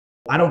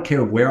I don't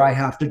care where I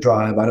have to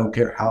drive. I don't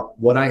care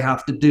what I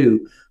have to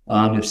do.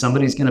 If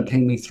somebody's going to pay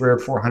me 300 or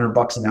 400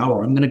 bucks an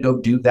hour, I'm going to go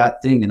do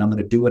that thing, and I'm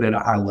going to do it at a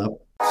high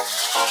level.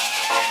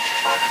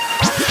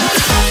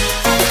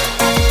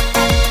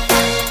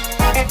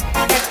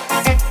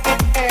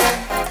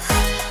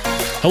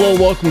 Hello,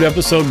 welcome to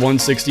episode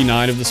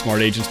 169 of the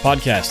Smart Agents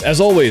Podcast. As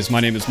always, my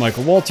name is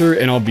Michael Walter,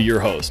 and I'll be your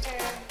host.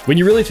 When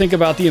you really think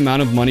about the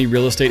amount of money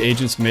real estate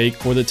agents make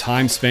for the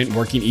time spent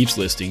working each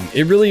listing,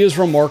 it really is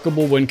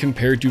remarkable when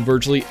compared to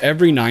virtually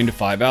every 9 to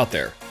 5 out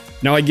there.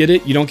 Now, I get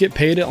it, you don't get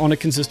paid on a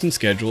consistent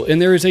schedule,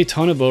 and there is a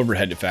ton of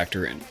overhead to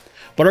factor in.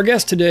 But our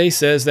guest today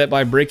says that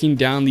by breaking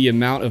down the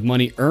amount of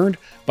money earned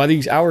by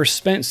these hours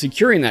spent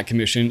securing that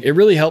commission, it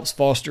really helps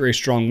foster a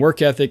strong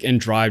work ethic and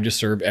drive to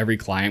serve every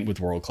client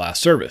with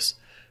world-class service.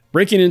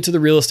 Breaking into the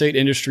real estate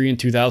industry in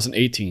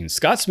 2018,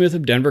 Scott Smith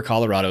of Denver,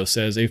 Colorado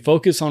says a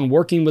focus on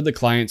working with the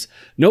clients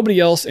nobody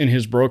else in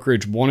his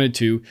brokerage wanted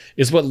to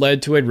is what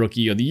led to a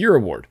Rookie of the Year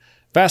award.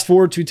 Fast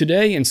forward to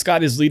today, and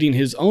Scott is leading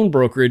his own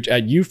brokerage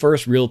at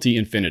U-First Realty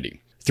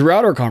Infinity.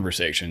 Throughout our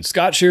conversation,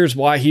 Scott shares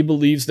why he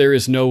believes there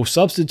is no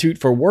substitute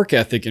for work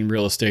ethic in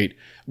real estate,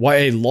 why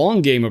a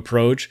long game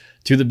approach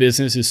to the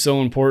business is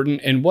so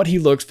important, and what he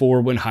looks for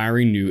when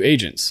hiring new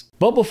agents.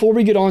 But before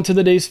we get on to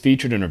today's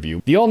featured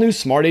interview, the all-new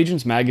Smart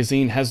Agents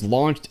magazine has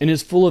launched and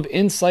is full of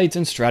insights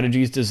and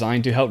strategies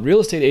designed to help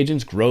real estate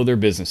agents grow their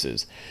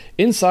businesses.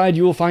 Inside,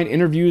 you will find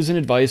interviews and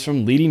advice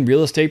from leading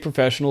real estate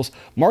professionals,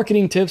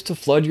 marketing tips to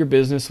flood your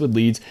business with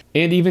leads,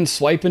 and even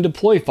swipe and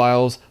deploy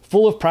files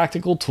full of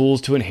practical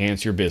tools to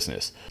enhance your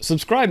business.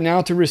 Subscribe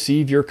now to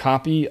receive your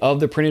copy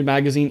of the printed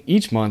magazine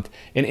each month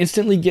and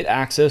instantly get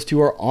access to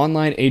our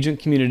online agent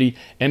community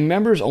and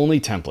members-only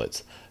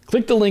templates.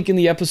 Click the link in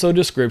the episode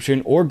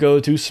description or go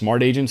to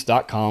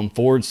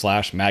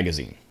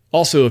smartagents.com/magazine.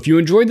 Also, if you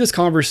enjoyed this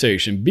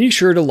conversation, be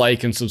sure to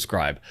like and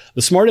subscribe.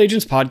 The Smart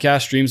Agents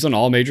podcast streams on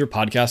all major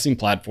podcasting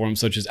platforms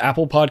such as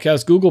Apple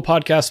Podcasts, Google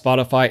Podcasts,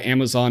 Spotify,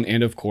 Amazon,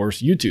 and of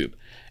course, YouTube.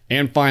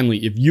 And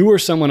finally, if you or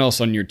someone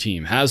else on your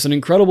team has an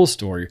incredible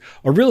story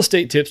or real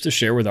estate tips to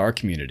share with our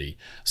community,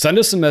 send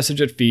us a message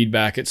at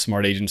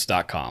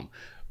feedback@smartagents.com.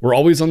 We're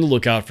always on the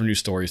lookout for new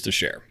stories to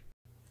share.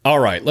 All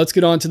right, let's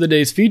get on to the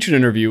day's featured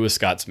interview with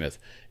Scott Smith.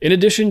 In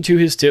addition to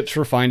his tips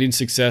for finding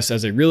success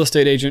as a real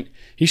estate agent,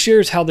 he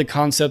shares how the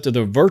concept of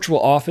the virtual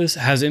office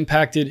has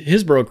impacted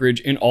his brokerage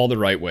in all the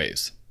right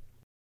ways.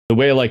 The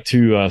way I like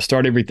to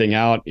start everything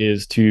out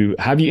is to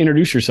have you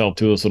introduce yourself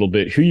to us a little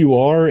bit, who you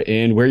are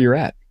and where you're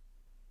at.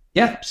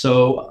 Yeah,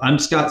 so I'm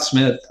Scott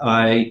Smith.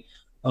 I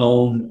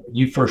own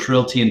U-First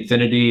Realty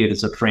Infinity. It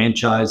is a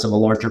franchise of a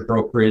larger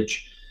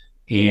brokerage.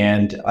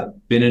 And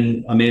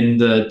I'm in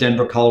the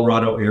Denver,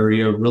 Colorado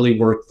area, really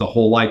worked the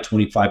whole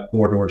I-25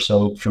 corridor.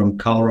 So from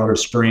Colorado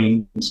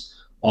Springs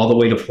all the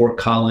way to Fort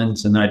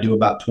Collins. And I do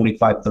about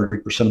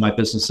 25-30% of my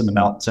business in the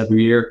mountains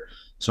every year.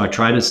 So I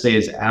try to stay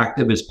as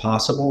active as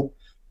possible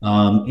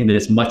in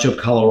as much of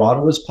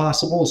Colorado as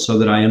possible so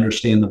that I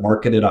understand the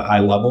market at a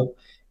high level.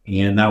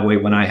 And that way,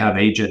 when I have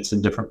agents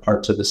in different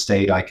parts of the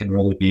state, I can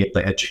really be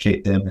able to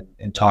educate them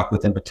and talk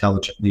with them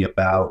intelligently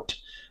about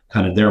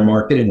kind of their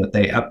market and what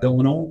they have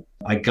going on.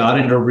 I got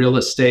into real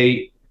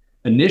estate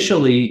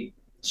initially.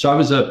 So I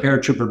was a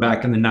paratrooper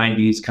back in the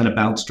 90s, kind of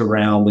bounced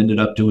around, ended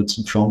up doing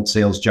some phone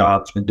sales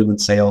jobs, been doing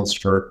sales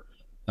for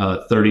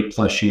 30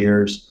 plus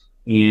years.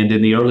 And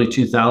in the early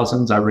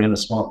 2000s, I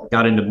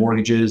got into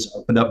mortgages,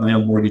 opened up my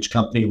own mortgage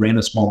company, ran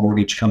a small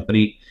mortgage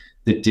company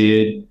that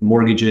did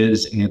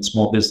mortgages and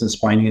small business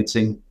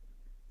financing.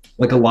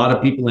 Like a lot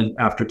of people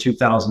after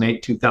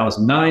 2008,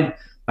 2009,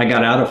 I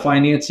got out of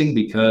financing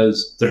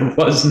because there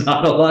was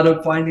not a lot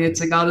of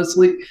financing,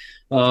 honestly.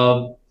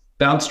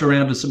 Bounced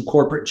around to some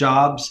corporate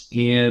jobs.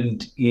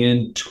 And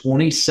in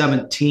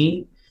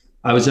 2017,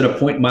 I was at a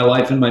point in my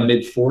life in my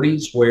mid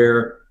 40s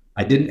where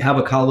I didn't have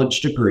a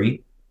college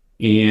degree.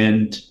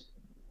 And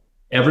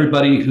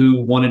everybody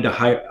who wanted to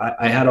hire,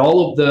 I had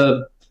all of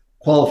the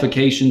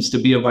qualifications to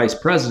be a vice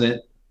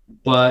president,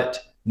 but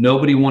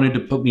nobody wanted to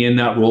put me in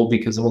that role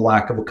because of a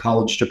lack of a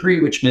college degree,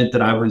 which meant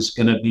that I was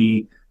going to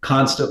be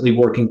constantly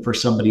working for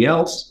somebody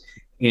else,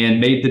 and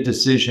made the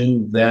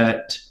decision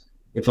that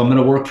if I'm going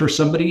to work for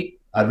somebody,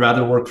 I'd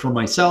rather work for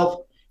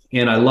myself.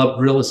 And I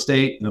love real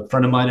estate. And a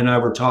friend of mine and I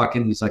were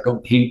talking. He's like,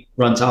 oh, he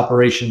runs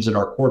operations at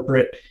our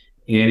corporate.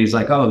 And he's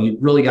like, oh, you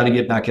really got to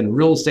get back into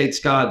real estate,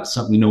 Scott. It's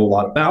something you know a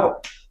lot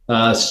about.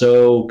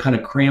 So kind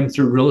of crammed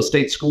through real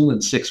estate school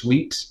in 6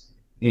 weeks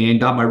and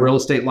got my real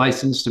estate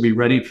license to be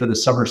ready for the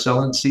summer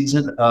selling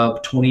season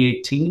of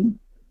 2018.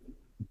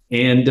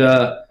 And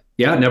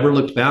yeah, never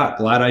looked back.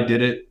 Glad I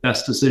did it.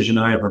 Best decision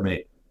I ever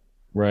made.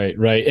 Right,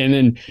 right. And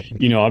then,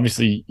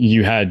 obviously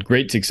you had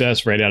great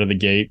success right out of the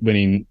gate,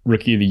 winning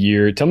Rookie of the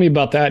Year. Tell me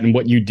about that and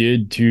what you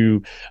did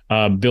to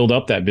build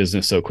up that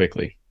business so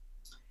quickly.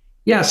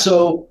 Yeah,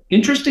 so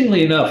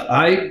interestingly enough,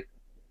 I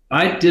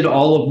I did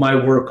all of my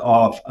work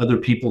off other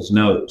people's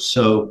no's.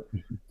 So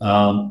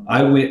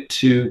I went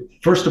to,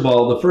 first of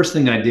all, the first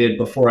thing I did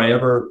before I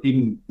ever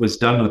even was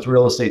done with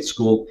real estate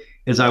school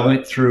is I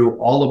went through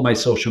all of my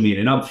social media.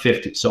 And I'm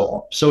 50,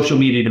 so social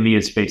media to me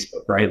is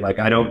Facebook, right? Like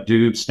I don't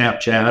do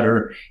Snapchat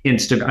or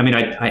Instagram. I mean,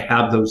 I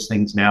have those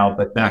things now,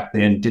 but back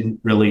then didn't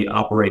really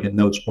operate in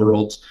those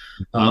worlds.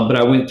 But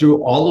I went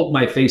through all of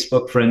my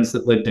Facebook friends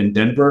that lived in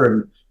Denver,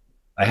 and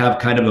I have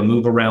kind of a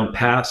move around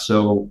past.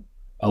 So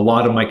a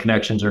lot of my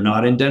connections are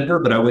not in Denver,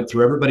 but I went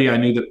through everybody I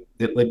knew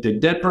that lived in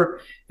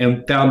Denver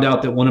and found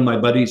out that one of my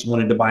buddies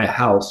wanted to buy a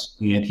house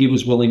and he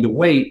was willing to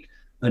wait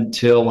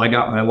until I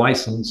got my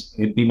license.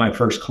 It'd be my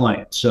first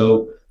client.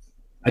 So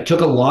I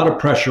took a lot of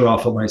pressure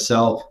off of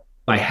myself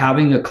by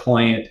having a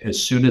client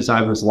as soon as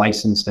I was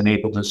licensed and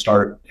able to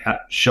start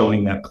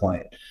showing that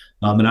client.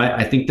 And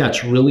I think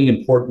that's really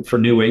important for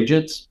new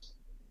agents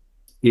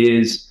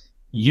is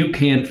you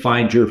can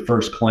find your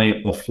first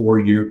client before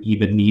you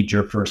even need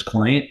your first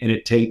client. And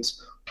it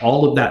takes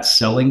all of that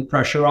selling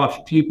pressure off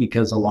of you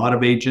because a lot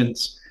of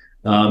agents,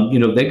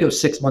 they go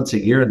 6 months, a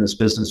year in this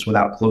business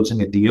without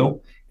closing a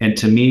deal. And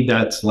to me,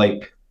 that's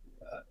like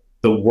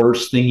the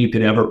worst thing you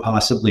could ever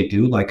possibly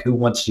do. Like who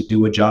wants to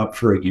do a job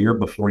for a year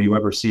before you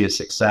ever see a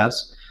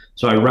success?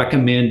 So I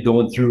recommend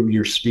going through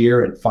your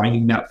sphere and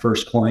finding that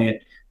first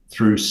client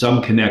through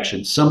some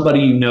connection.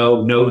 Somebody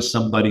knows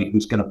somebody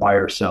who's going to buy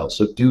or sell.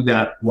 So do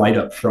that right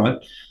up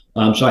front.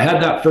 So I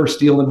had that first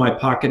deal in my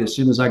pocket as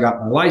soon as I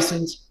got my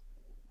license.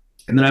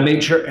 And then I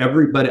made sure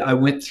I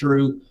went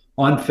through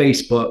on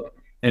Facebook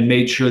and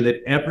made sure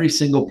that every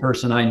single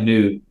person I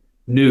knew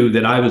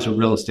that I was a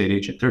real estate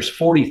agent. There's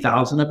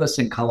 40,000 of us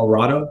in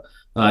Colorado,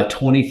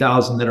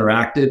 20,000 that are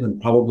active and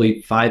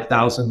probably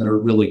 5,000 that are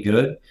really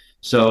good.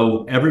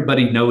 So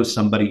everybody knows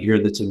somebody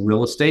here that's in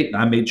real estate. And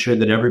I made sure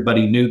that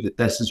everybody knew that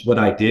this is what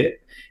I did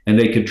and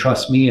they could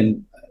trust me.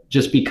 And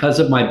just because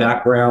of my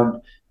background,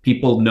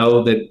 people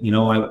know that,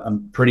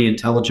 I'm pretty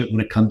intelligent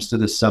when it comes to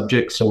this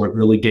subject. So it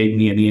really gave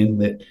me an in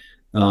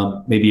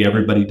that maybe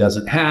everybody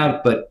doesn't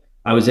have, but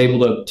I was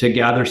able to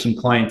gather some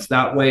clients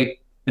that way.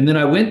 And then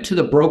I went to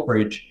the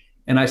brokerage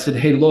and I said,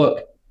 hey,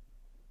 look,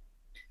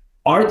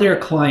 are there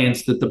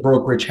clients that the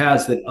brokerage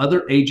has that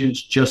other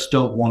agents just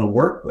don't want to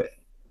work with?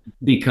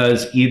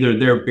 Because either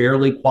they're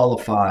barely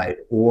qualified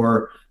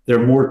or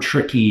they're more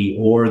tricky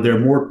or they're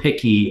more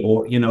picky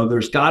or,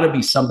 there's got to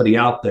be somebody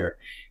out there.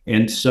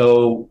 And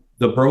so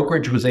the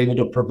brokerage was able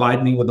to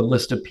provide me with a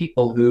list of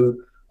people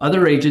who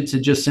other agents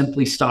had just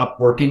simply stopped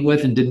working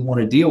with and didn't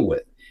want to deal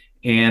with.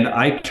 And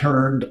I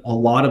turned a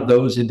lot of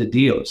those into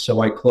deals.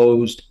 So I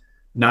closed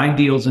 9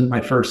 deals in my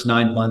first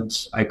 9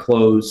 months. I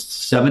closed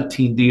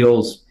 17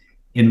 deals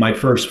in my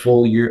first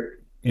full year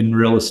in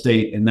real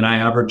estate. And then I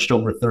averaged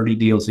over 30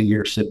 deals a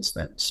year since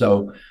then.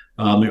 So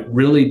it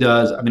really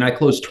does. I mean, I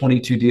closed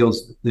 22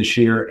 deals this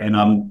year and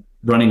I'm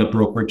running a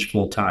brokerage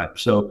full time.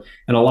 So,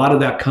 and a lot of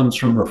that comes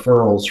from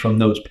referrals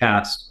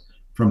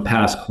from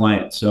past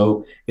clients.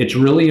 So it's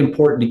really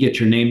important to get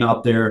your name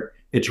out there.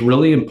 It's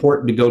really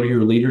important to go to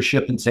your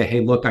leadership and say,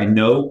 hey, look, I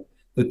know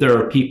that there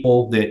are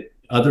people that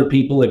other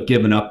people have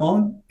given up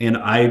on, and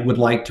I would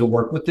like to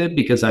work with them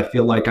because I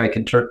feel like I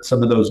can turn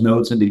some of those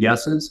no's into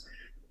yeses.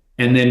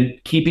 And then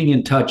keeping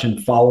in touch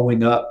and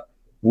following up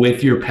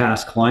with your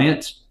past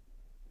clients.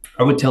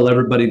 I would tell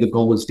everybody the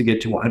goal is to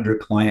get to 100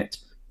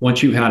 clients.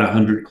 Once you've had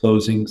 100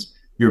 closings,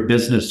 your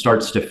business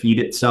starts to feed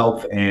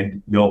itself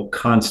and you'll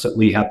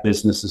constantly have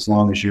business as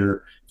long as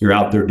you're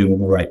out there doing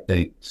the right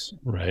things.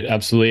 Right.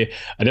 Absolutely.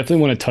 I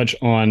definitely want to touch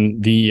on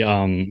the,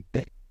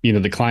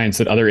 the clients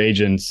that other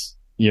agents,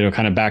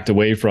 kind of backed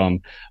away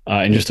from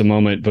in just a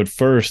moment. But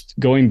first,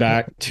 going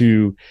back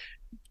to,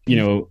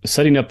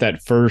 setting up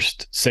that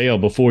first sale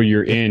before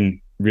you're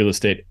in real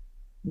estate,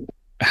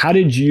 how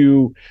did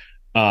you,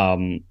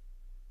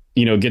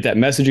 get that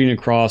messaging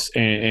across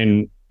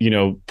and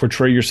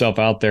portray yourself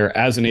out there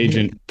as an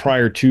agent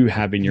prior to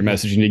having your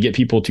messaging to get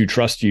people to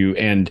trust you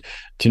and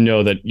to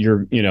know that you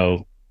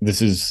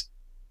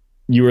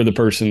are the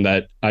person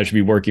that I should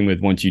be working with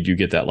once you do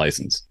get that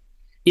license?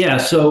 Yeah.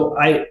 So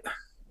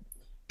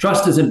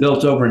trust isn't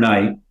built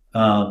overnight.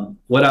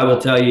 What I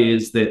will tell you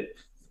is that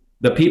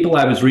the people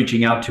I was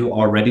reaching out to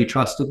already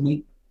trusted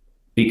me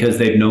because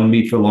they've known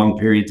me for long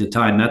periods of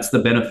time. That's the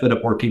benefit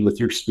of working with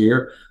your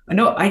sphere.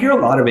 I hear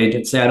a lot of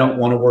agents say, I don't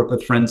want to work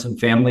with friends and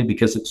family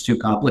because it's too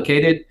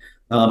complicated.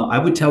 I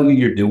would tell you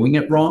you're doing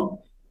it wrong.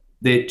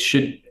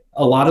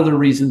 A lot of the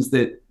reasons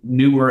that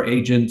newer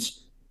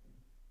agents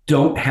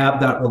don't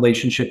have that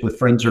relationship with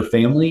friends or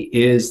family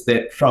is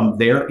that from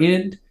their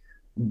end,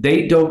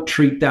 they don't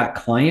treat that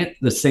client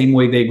the same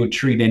way they would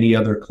treat any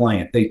other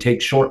client. They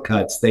take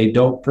shortcuts. They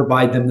don't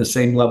provide them the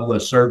same level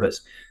of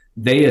service.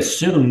 They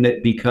assume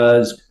that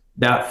because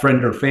that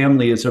friend or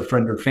family is a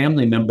friend or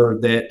family member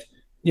that,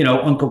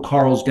 Uncle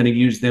Carl's going to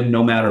use them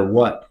no matter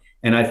what.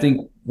 And I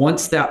think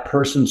once that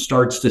person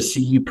starts to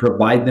see you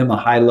provide them a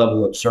high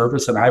level of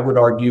service, and I would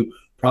argue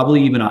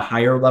probably even a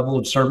higher level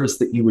of service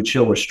that you would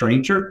show a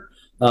stranger,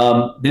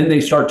 then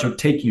they start to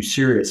take you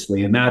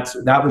seriously. And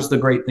that was the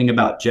great thing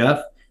about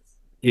Jeff.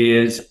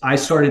 is I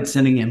started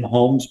sending him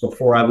homes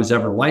before I was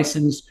ever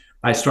licensed.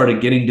 I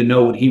started getting to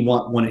know what he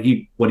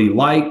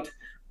liked.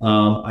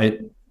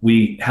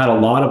 We had a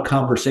lot of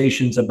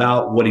conversations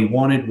about what he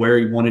wanted, where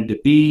he wanted to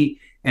be,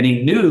 and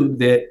he knew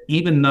that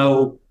even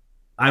though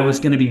I was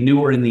going to be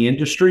newer in the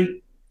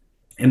industry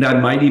and I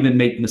might even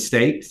make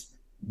mistakes,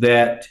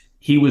 that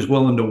he was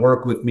willing to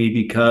work with me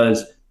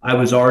because I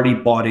was already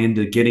bought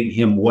into getting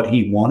him what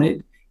he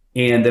wanted,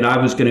 and that I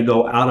was going to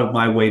go out of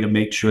my way to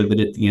make sure that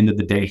at the end of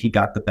the day, he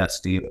got the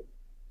best deal.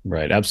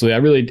 Right.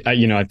 Absolutely.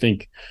 I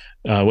think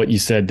what you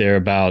said there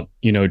about,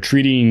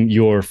 treating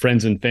your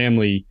friends and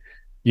family,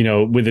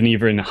 with an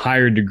even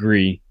higher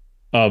degree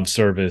of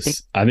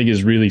service, I think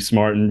is really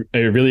smart and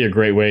really a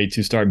great way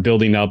to start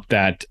building up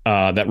that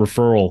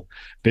referral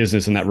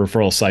business and that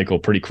referral cycle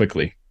pretty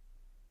quickly.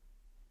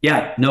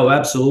 Yeah, no,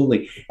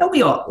 absolutely. And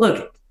we all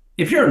look,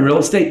 if you're in real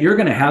estate, you're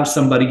going to have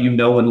somebody you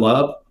know and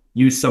love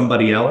use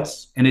somebody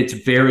else. And it's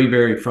very,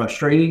 very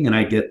frustrating. And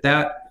I get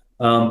that.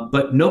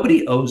 But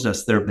nobody owes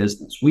us their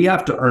business. We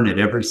have to earn it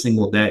every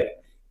single day.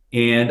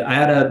 And I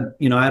had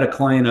a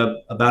client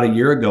about a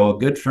year ago, a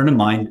good friend of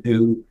mine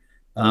who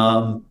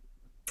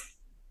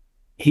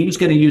he was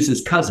going to use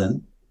his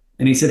cousin.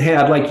 And he said, "Hey,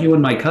 I'd like you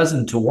and my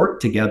cousin to work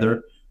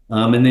together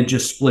and then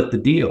just split the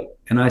deal."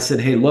 And I said,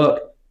 "Hey,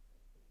 look,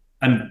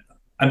 I'm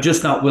I'm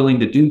just not willing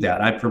to do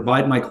that. I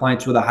provide my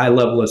clients with a high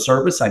level of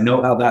service. I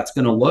know how that's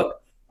going to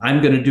look.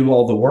 I'm going to do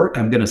all the work.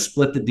 I'm going to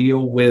split the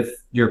deal with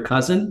your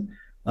cousin.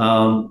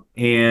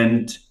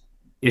 And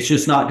it's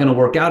just not going to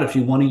work out. If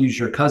you want to use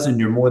your cousin,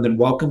 you're more than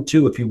welcome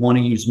to. If you want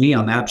to use me,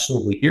 I'm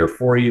absolutely here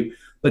for you."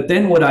 But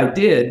then what I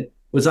did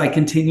was I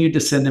continued to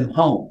send him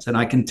homes and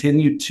I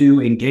continued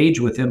to engage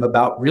with him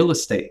about real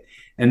estate.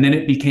 And then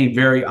it became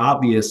very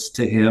obvious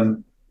to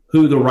him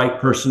who the right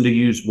person to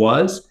use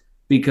was,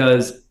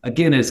 because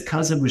again, his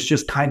cousin was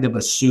just kind of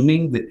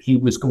assuming that he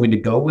was going to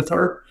go with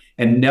her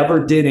and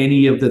never did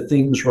any of the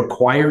things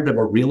required of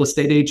a real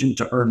estate agent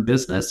to earn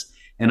business.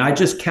 And I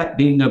just kept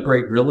being a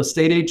great real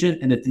estate agent.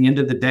 And at the end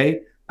of the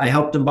day, I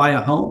helped him buy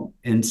a home.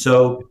 And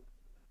so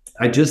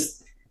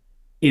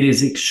it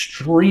is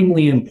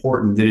extremely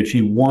important that if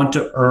you want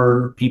to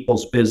earn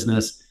people's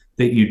business,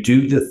 that you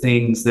do the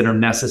things that are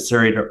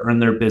necessary to earn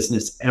their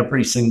business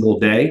every single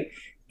day.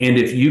 And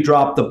if you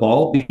drop the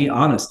ball, be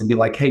honest and be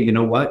like, "Hey, you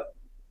know what?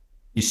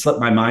 You slipped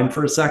my mind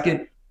for a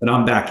second, but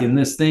I'm back in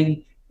this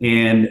thing,"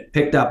 and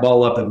pick that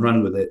ball up and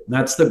run with it. And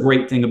that's the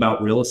great thing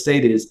about real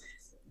estate is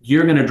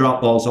you're going to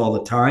drop balls all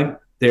the time.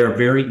 They are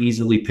very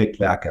easily picked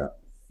back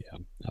up. Yeah,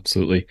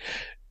 absolutely.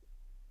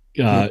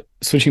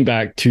 Switching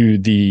back to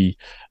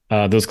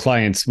those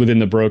clients within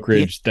the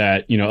brokerage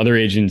that, other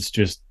agents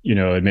just,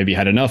 maybe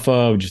had enough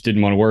of, just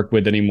didn't want to work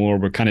with anymore,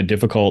 were kind of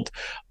difficult.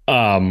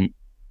 When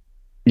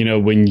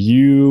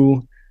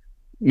you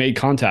made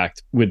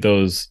contact with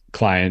those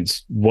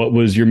clients, what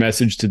was your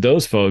message to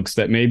those folks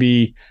that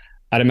maybe,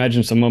 I'd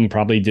imagine some of them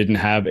probably didn't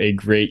have a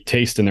great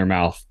taste in their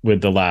mouth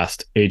with the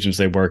last agents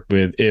they worked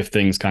with if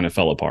things kind of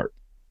fell apart?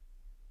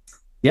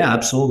 Yeah,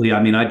 absolutely.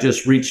 I mean, I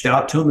just reached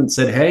out to them and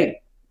said,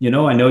 "Hey,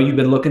 I know you've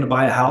been looking to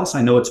buy a house.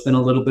 I know it's been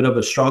a little bit of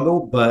a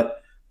struggle,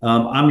 but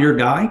I'm your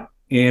guy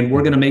and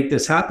we're going to make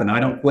this happen. I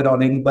don't quit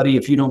on anybody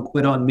if you don't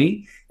quit on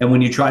me. And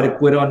when you try to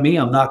quit on me,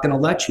 I'm not going to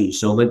let you.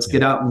 So let's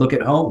get out and look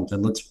at homes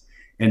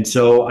and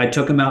so I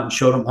took them out and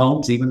showed them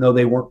homes, even though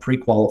they weren't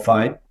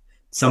pre-qualified.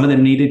 Some of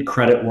them needed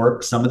credit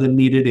work. Some of them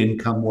needed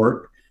income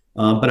work.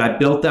 But I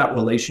built that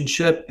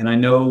relationship. And I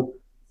know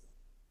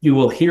you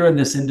will hear in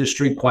this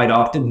industry quite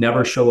often,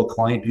 never show a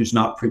client who's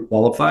not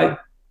pre-qualified.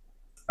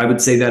 I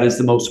would say that is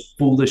the most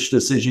foolish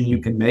decision you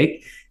can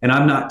make. And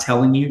I'm not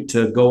telling you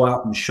to go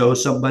out and show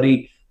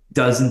somebody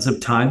dozens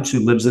of times who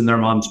lives in their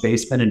mom's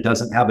basement and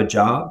doesn't have a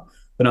job.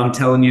 But I'm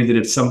telling you that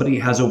if somebody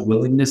has a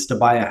willingness to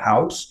buy a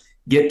house,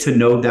 get to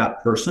know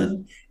that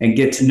person and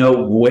get to know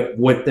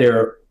what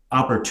their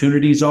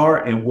opportunities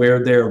are and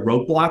where their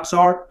roadblocks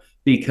are.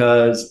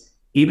 Because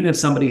even if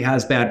somebody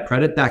has bad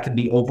credit, that can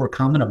be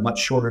overcome in a much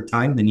shorter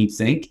time than you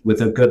think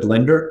with a good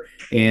lender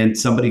and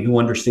somebody who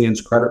understands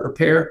credit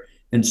repair.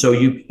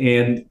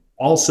 And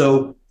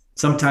also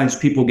sometimes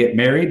people get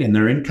married and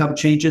their income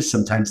changes.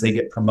 Sometimes they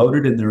get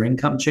promoted and their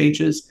income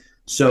changes.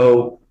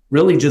 So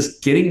really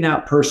just getting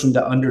that person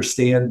to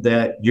understand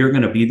that you're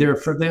going to be there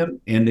for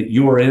them and that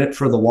you are in it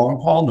for the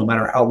long haul, no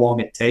matter how long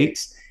it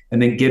takes,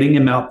 and then getting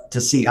them out to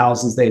see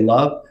houses they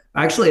love.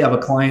 I actually have a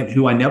client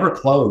who I never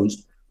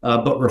closed,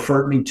 but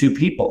referred me two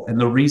people. And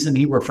the reason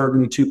he referred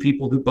me two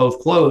people who both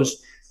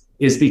closed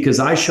is because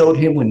I showed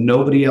him when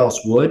nobody else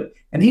would.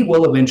 And he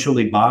will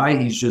eventually buy.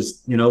 He's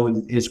just,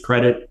 his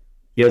credit,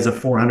 he has a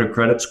 400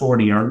 credit score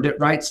and he earned it,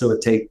 right? So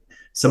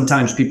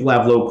sometimes people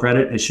have low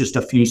credit. It's just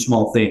a few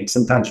small things.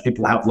 Sometimes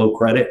people have low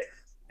credit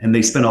and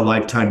they spend a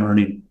lifetime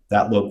earning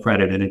that low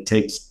credit and it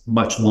takes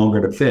much longer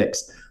to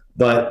fix.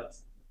 But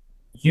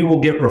you will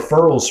get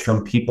referrals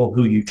from people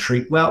who you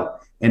treat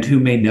well and who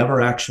may never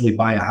actually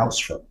buy a house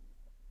from.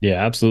 Yeah,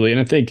 absolutely.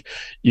 And I think,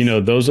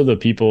 those are the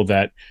people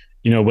that,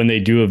 when they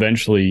do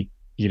eventually,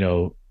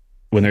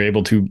 when they're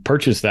able to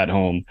purchase that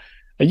home,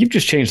 you've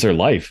just changed their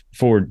life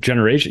for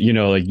generations.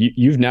 Like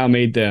you've now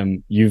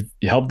you've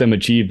helped them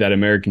achieve that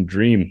American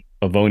dream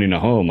of owning a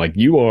home. Like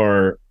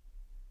you're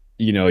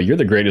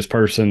the greatest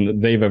person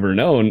that they've ever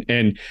known.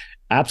 And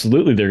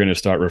absolutely, they're going to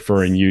start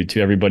referring you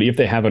to everybody if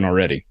they haven't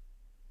already.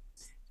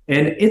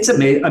 And it's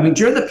amazing. I mean,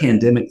 during the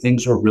pandemic,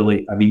 things were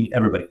really, I mean,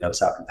 everybody knows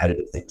how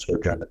competitive things were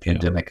during the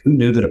pandemic. Yeah. Who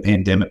knew that a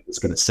pandemic was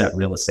going to set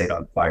real estate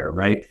on fire,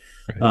 right?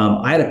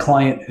 I had a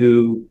client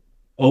who,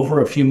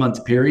 over a few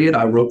month period,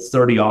 I wrote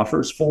 30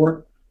 offers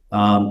for.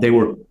 They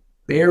were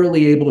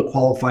barely able to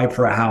qualify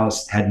for a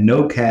house, had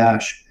no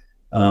cash.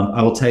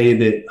 I will tell you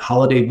that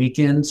holiday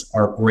weekends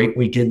are great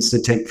weekends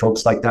to take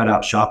folks like that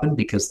out shopping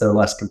because they're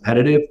less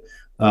competitive.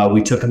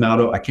 We took them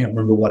out, I can't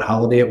remember what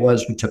holiday it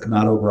was. We took them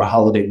out over a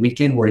holiday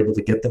weekend. We're able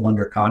to get them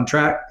under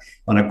contract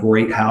on a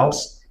great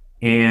house.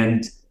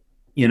 And,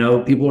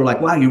 people are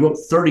like, wow, you wrote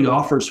 30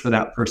 offers for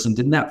that person.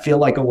 Didn't that feel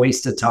like a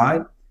waste of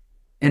time?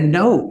 And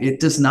no, it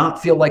does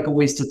not feel like a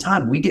waste of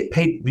time. We get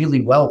paid really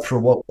well for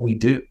what we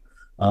do.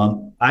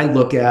 I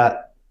look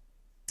at,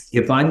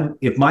 if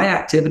my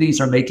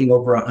activities are making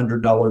over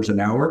 $100 an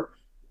hour,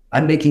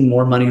 I'm making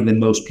more money than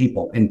most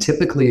people. And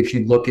typically, if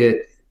you look at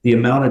the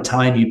amount of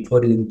time you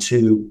put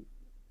into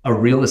a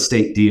real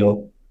estate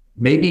deal,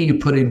 maybe you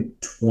put in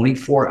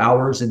 24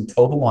 hours in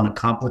total on a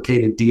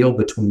complicated deal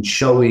between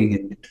showing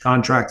and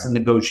contracts and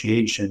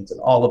negotiations and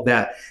all of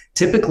that.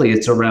 Typically,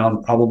 it's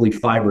around probably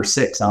 5 or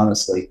 6,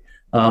 honestly.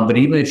 But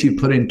even if you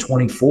put in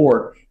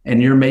 24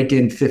 and you're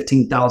making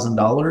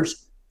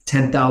 $15,000,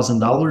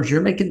 $10,000,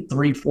 you're making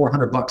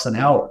 $300-400 an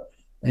hour.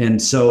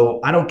 And so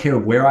I don't care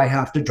where I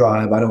have to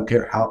drive. I don't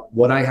care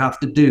what I have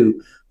to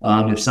do.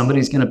 If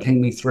somebody's going to pay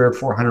me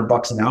 $300 or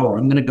 $400 an hour,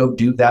 I'm going to go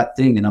do that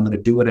thing, and I'm going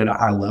to do it at a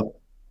high level.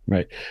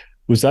 Right.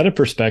 Was that a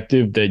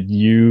perspective that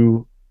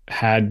you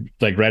had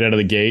like right out of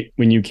the gate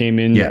when you came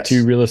in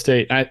to real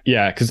estate?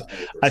 Because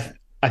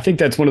I think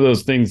that's one of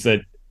those things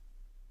that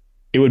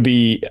it would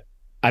be.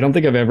 I don't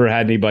think I've ever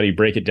had anybody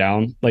break it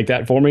down like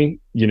that for me,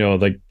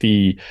 like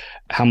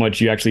how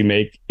much you actually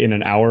make in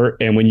an hour.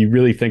 And when you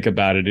really think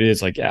about it, it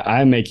is like,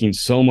 I'm making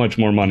so much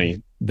more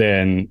money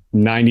than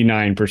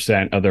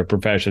 99% of their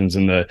professions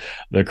and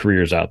the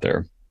careers out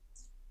there.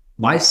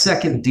 My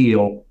second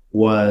deal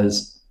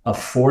was a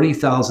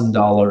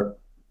 $40,000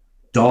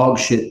 dog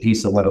shit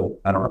piece of land.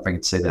 I don't know if I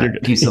can say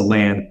that piece of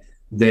land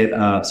that,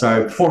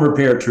 former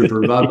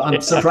paratrooper. I'm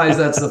surprised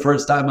that's the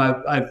first time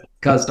I've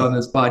cussed on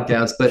this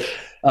podcast, but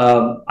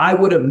I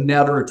would have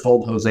never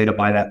told Jose to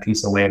buy that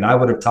piece of land. I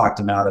would have talked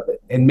him out of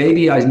it. And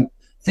maybe I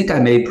think I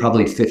made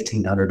probably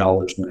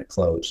 $1,500 when it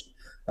closed.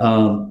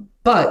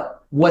 But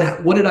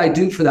what did I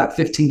do for that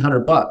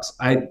 $1,500?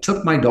 I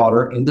took my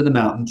daughter into the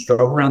mountains,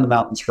 drove around the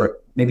mountains for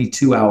maybe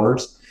 2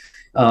 hours,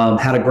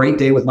 had a great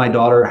day with my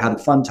daughter, had a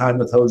fun time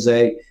with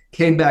Jose,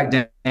 came back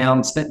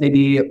down, spent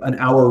maybe an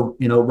hour,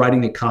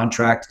 writing a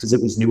contract because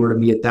it was newer to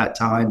me at that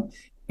time,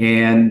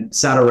 and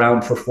sat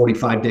around for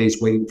 45 days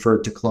waiting for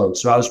it to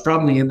close. So I was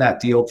probably in that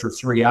deal for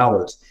 3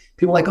 hours.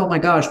 People are like, oh my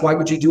gosh, why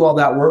would you do all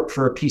that work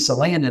for a piece of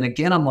land? And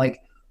again, I'm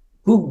like,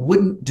 who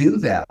wouldn't do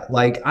that?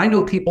 Like, I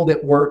know people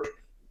that work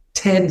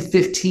 10,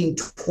 15,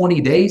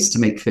 20 days to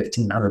make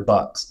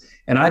 $1,500.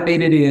 And I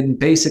made it in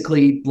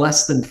basically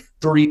less than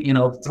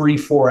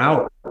 3-4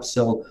 hours.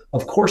 So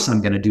of course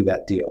I'm going to do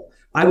that deal.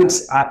 I'm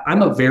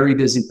a very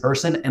busy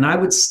person, and I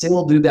would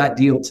still do that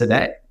deal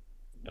today.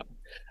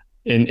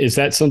 And is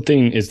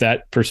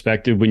that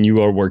perspective when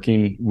you are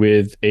working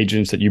with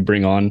agents that you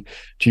bring on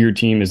to your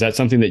team, is that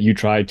something that you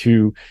try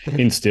to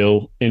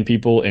instill in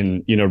people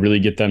and, really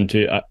get them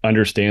to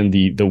understand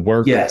the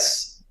work?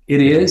 Yes,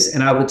 it is.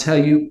 And I will tell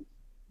you,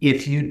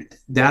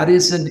 that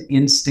is an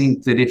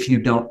instinct that if you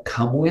don't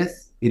come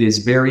with, it is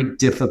very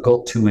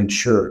difficult to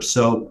ensure.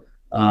 So,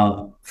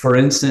 for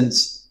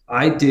instance,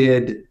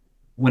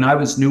 when I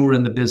was newer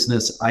in the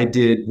business, I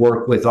did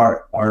work with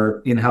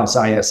our in-house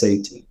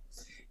ISA team.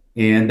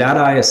 And that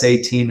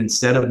ISA team,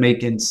 instead of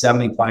making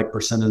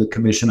 75% of the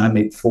commission, I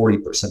made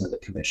 40% of the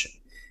commission.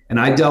 And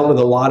I dealt with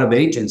a lot of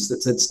agents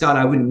that said, Scott,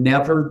 I would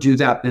never do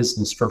that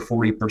business for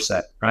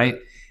 40%, right?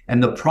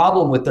 And the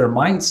problem with their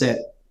mindset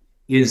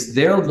is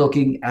they're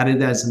looking at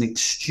it as an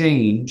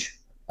exchange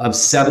of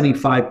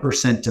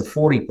 75% to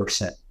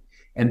 40%.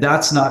 And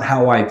that's not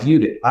how I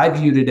viewed it. I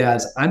viewed it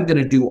as, I'm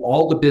going to do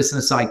all the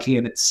business I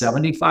can at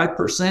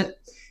 75%,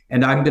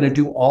 and I'm going to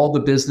do all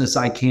the business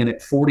I can at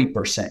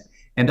 40%.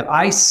 And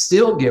I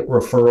still get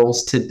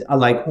referrals to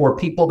or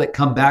people that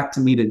come back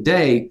to me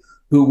today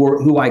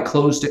who I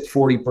closed at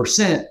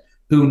 40%,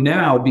 who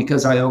now,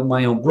 because I own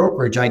my own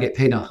brokerage, I get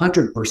paid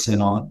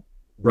 100% on,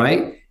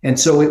 right? And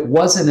so it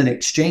wasn't an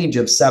exchange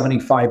of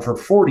 75 for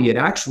 40. It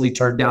actually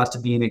turned out to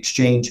be an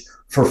exchange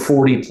for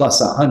 40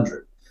 plus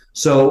 100.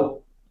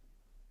 So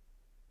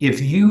it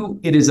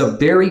is a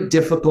very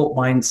difficult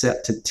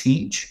mindset to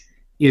teach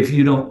if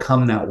you don't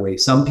come that way.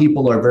 Some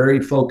people are very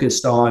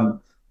focused on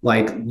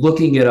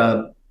looking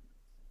at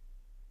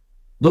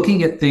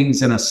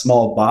things in a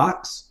small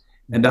box.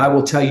 And I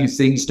will tell you,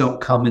 things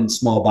don't come in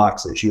small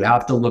boxes. You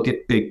have to look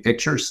at big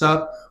picture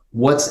stuff.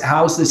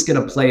 How's this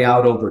going to play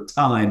out over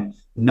time?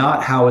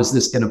 not how is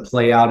this going to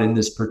play out in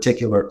this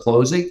particular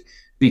closing,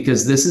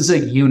 because this is a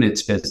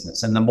units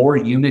business. And the more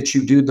units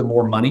you do, the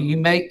more money you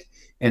make.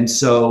 And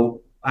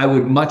so I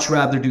would much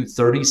rather do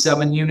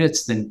 37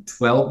 units than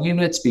 12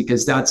 units,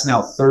 because that's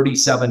now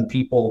 37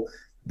 people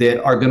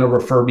that are going to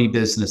refer me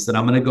business that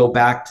I'm going to go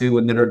back to,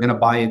 and that are going to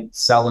buy and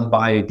sell and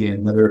buy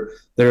again, that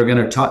are going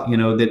to talk,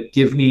 that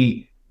give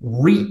me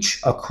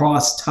reach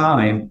across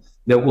time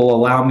that will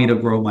allow me to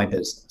grow my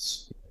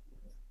business.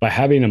 By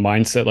having a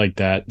mindset like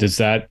that,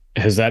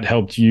 has that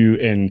helped you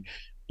in,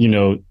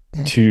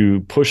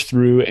 to push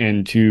through,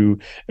 and to,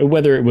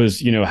 whether it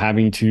was,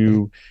 having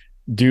to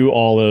do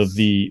all of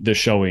the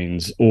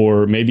showings,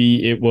 or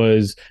maybe it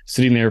was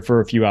sitting there for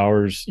a few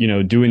hours,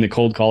 doing the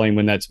cold calling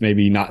when that's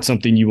maybe not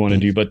something you want to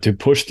do, but to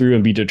push through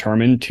and be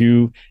determined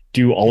to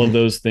do all of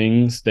those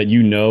things that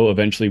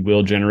eventually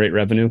will generate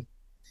revenue?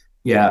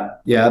 Yeah,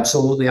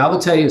 absolutely. I will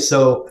tell you.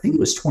 So I think it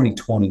was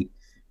 2020.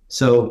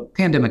 So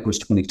pandemic was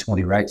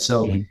 2020, right?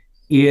 So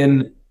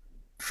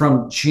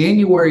from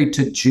January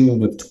to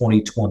June of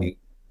 2020,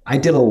 I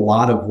did a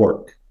lot of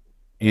work.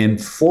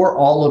 And for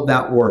all of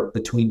that work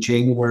between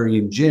January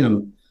and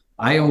June,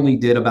 I only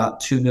did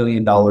about $2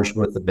 million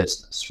worth of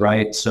business,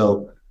 right?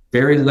 So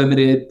very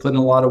limited, putting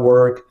a lot of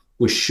work,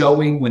 was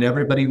showing when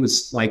everybody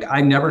was like,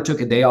 I never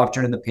took a day off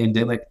during the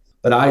pandemic,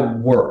 but I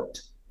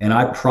worked and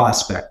I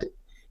prospected.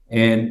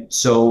 And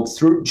so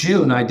through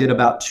June, I did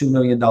about $2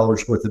 million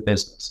worth of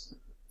business.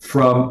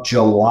 From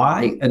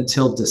July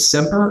until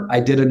December,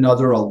 I did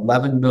another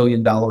 $11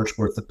 million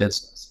worth of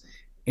business.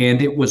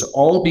 And it was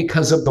all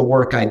because of the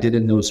work I did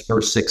in those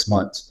first 6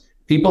 months.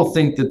 People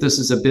think that this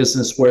is a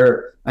business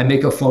where I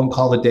make a phone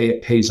call a day,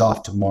 it pays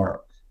off tomorrow.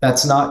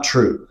 That's not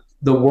true.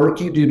 The work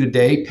you do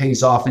today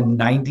pays off in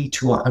 90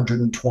 to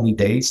 120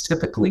 days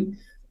typically.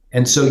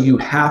 And so you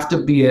have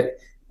to be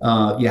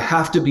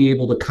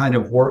able to kind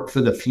of work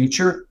for the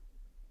future.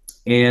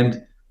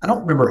 And I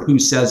don't remember who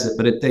says it,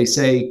 but if they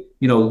say,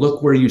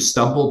 look where you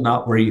stumbled,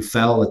 not where you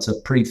fell. It's a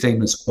pretty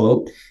famous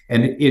quote.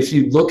 And if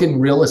you look in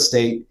real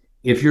estate,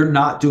 if you're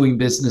not doing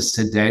business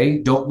today,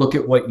 don't look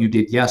at what you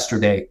did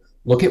yesterday.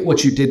 Look at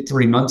what you did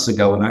 3 months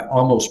ago. And I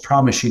almost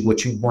promise you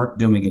what you weren't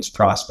doing is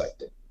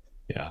prospecting.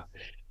 Yeah.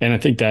 And I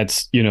think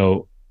that's,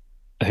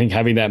 I think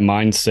having that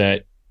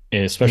mindset,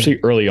 especially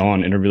early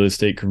on in a real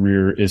estate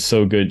career, is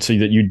so good, so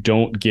that you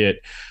don't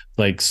get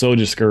like so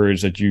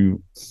discouraged that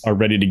you are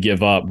ready to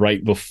give up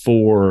right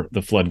before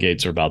the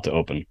floodgates are about to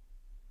open.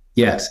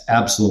 Yes,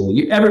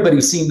 absolutely.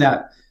 Everybody's seen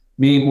that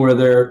meme where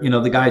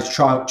the guy's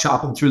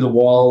chopping through the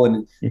wall,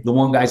 and the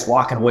one guy's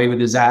walking away with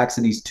his axe,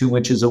 and he's 2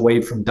 inches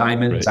away from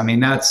diamonds. Right. I mean,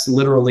 that's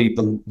literally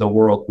the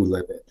world we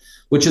live in,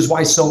 which is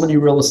why so many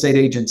real estate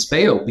agents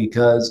fail,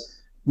 because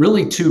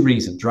really 2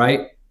 reasons,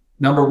 right?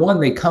 Number one,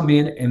 they come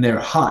in and they're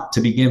hot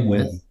to begin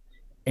with. Mm-hmm.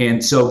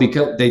 And so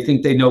because they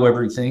think they know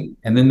everything,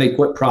 and then they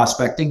quit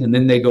prospecting, and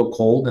then they go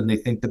cold and they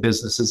think the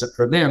business isn't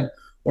for them.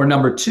 Or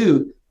number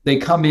 2, they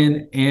come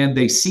in and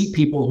they see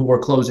people who are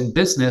closing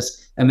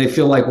business, and they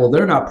feel like, well,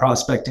 they're not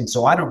prospecting,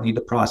 so I don't need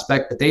to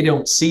prospect. But they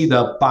don't see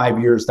the 5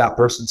 years that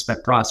person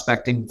spent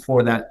prospecting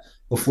before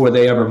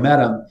they ever met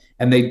them.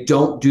 And they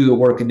don't do the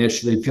work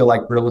initially. They feel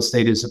like real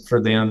estate isn't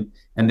for them,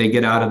 and they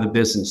get out of the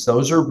business.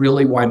 Those are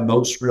really why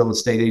most real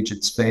estate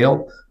agents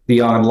fail,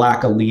 beyond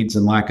lack of leads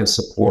and lack of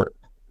support.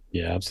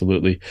 Yeah,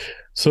 absolutely.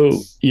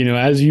 So,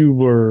 as you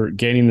were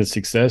gaining the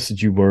success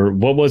that you were,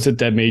 what was it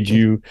that made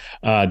you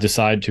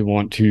decide to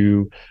want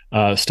to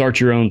start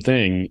your own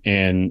thing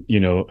and,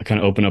 kind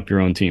of open up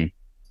your own team?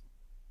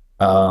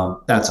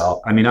 That's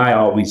all. I mean, I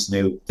always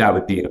knew that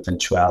would be an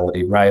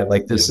eventuality, right?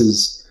 Like this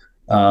is,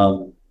 I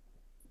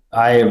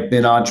have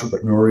been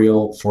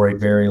entrepreneurial for a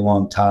very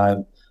long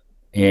time,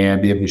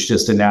 and it was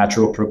just a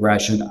natural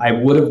progression. I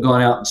would have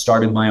gone out and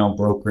started my own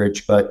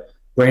brokerage, but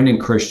Brandon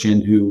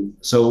Christian,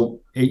 so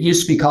it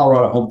used to be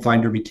Colorado Home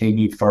Finder, retained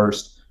me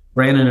first.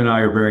 Brandon and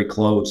I are very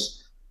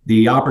close.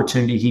 The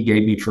opportunity he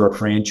gave me for a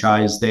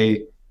franchise,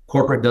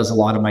 corporate does a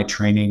lot of my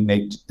training.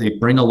 They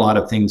bring a lot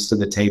of things to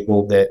the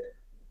table that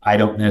I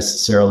don't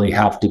necessarily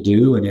have to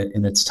do,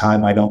 and it's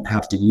time I don't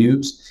have to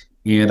use.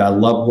 And I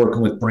love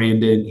working with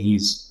Brandon.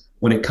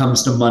 When it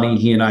comes to money,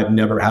 he and I have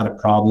never had a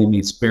problem.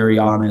 He's very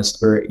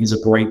honest. He's a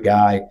great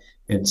guy.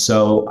 And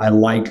so I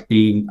like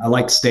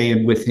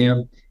staying with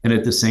him, and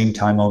at the same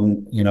time,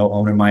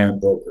 owning my own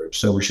brokerage.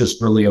 So it's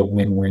just really a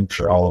win-win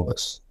for all of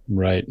us.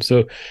 Right.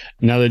 So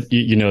now that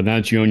now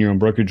that you own your own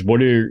brokerage, what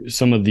are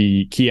some of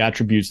the key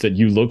attributes that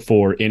you look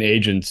for in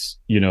agents,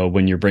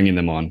 when you're bringing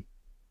them on?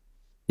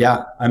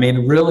 Yeah. I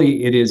mean,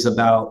 really, it is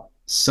about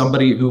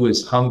somebody who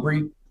is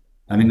hungry.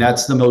 I mean,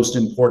 that's the most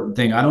important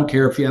thing. I don't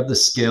care if you have the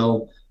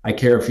skill. I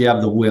care if you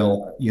have the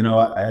will.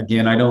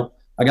 Again,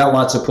 I got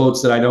lots of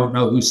quotes that I don't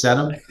know who said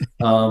them,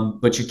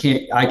 but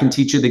I can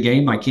teach you the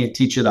game. I can't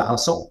teach you the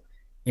hustle.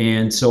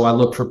 And so I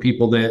look for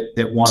people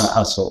that want to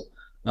hustle.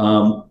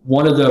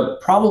 One of the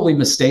probably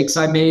mistakes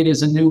I made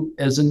as a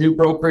new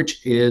brokerage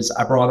is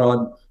I brought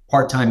on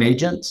part-time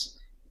agents,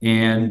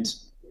 and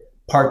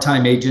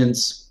part-time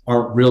agents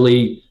aren't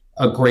really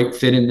a great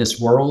fit in this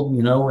world,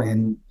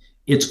 and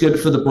It's good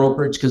for the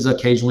brokerage because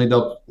occasionally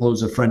they'll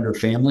close a friend or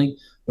family.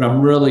 But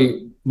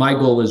my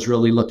goal is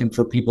really looking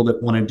for people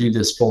that want to do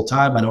this full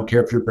time. I don't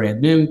care if you're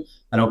brand new.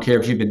 I don't care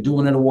if you've been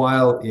doing it a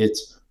while.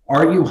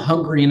 Are you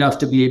hungry enough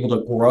to be able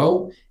to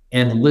grow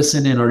and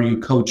listen, and are you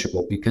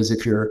coachable? Because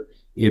if you're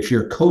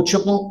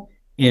coachable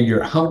and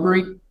you're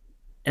hungry,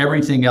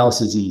 everything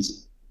else is easy.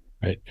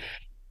 Right.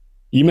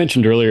 You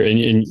mentioned earlier, and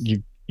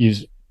you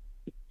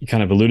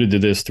kind of alluded to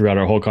this throughout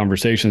our whole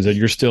conversations, that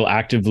you're still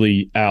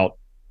actively out,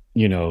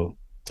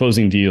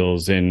 closing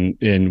deals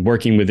and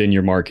working within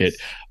your market.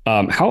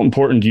 How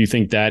important do you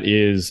think that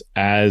is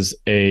as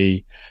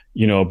a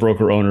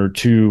broker owner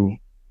to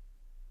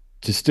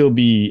still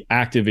be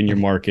active in your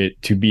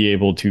market, to be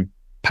able to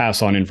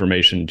pass on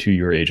information to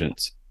your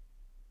agents?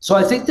 So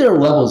I think there are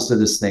levels to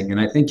this thing. And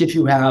I think if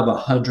you have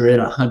 100,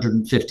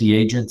 150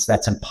 agents,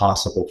 that's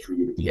impossible for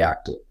you to be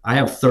active. I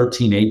have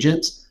 13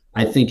 agents.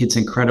 I think it's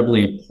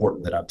incredibly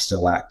important that I'm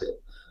still active.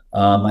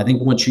 I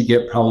think once you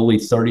get probably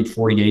 30,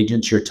 40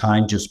 agents, your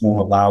time just won't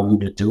allow you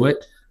to do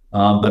it.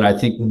 But I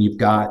think when you've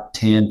got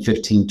 10,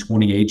 15,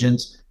 20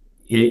 agents,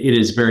 it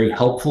is very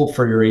helpful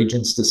for your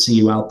agents to see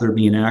you out there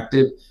being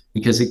active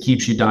because it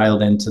keeps you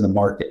dialed into the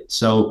market.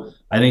 So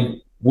I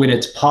think when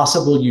it's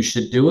possible, you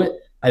should do it.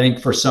 I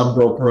think for some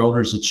broker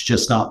owners, it's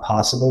just not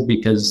possible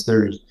because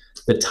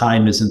the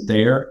time isn't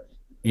there,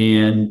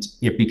 and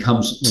it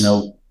becomes,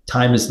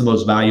 time is the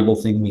most valuable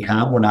thing we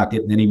have. We're not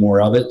getting any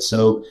more of it.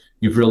 So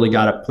you've really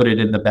got to put it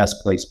in the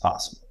best place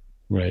possible.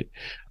 Right.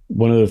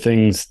 One of the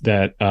things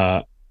that,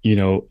 I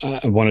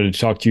wanted to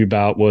talk to you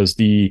about was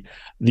the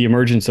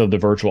emergence of the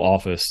virtual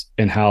office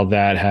and how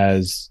that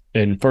has,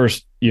 and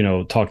first,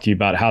 talk to you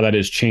about how that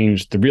has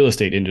changed the real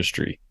estate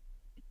industry.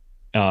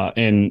 What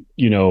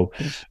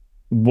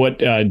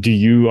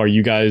are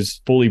you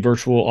guys fully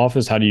virtual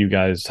office?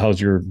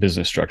 How's your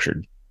business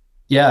structured?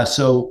 Yeah.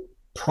 So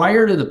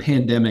prior to the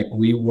pandemic,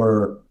 we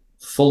were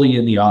fully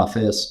in the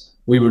office.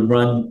 We would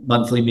run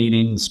monthly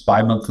meetings,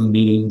 bi-monthly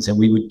meetings, and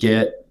we would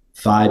get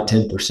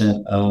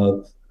 5-10%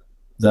 of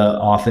the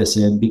office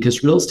in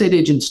because real estate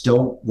agents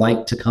don't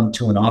like to come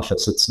to an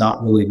office. It's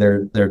not really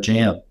their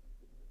jam.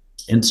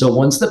 And so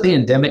once the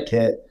pandemic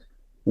hit,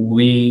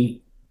 we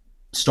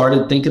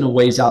started thinking of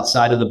ways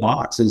outside of the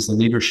box as the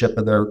leadership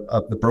of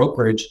the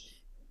brokerage.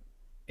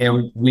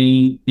 And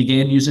we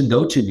began using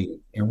GoToMeeting.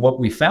 And what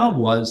we found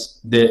was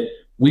that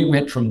we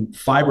went from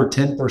 5 or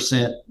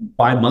 10%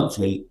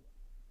 bi-monthly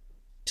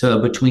to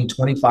between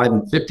 25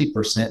 and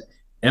 50%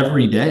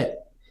 every day.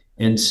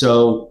 And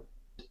so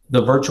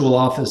the virtual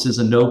office is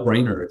a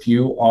no-brainer.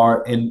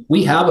 And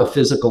we have a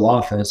physical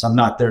office. I'm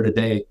not there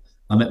today.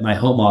 I'm at my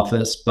home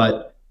office,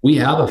 but we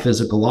have a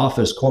physical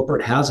office.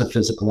 Corporate has a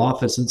physical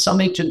office, and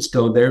some agents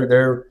go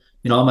there.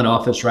 I'm an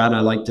office rat. I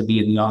like to be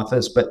in the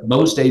office, but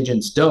most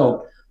agents don't.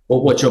 But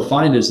what you'll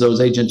find is those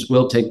agents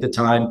will take the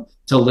time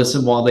to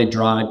listen while they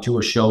drive to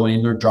a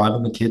showing or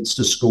driving the kids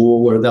to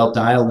school, or they'll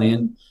dial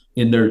in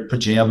their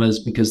pajamas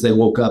because they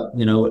woke up,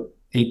 at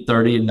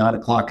 8:30 and 9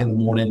 o'clock in the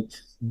morning.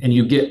 And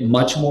you get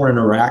much more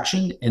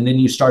interaction, and then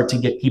you start to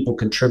get people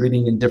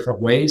contributing in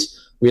different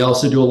ways. We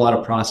also do a lot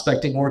of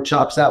prospecting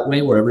workshops that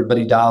way, where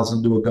everybody dials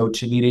into a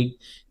GoToMeeting,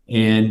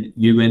 and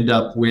you end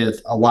up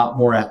with a lot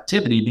more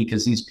activity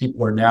because these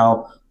people are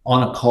now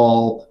on a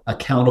call,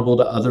 accountable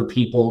to other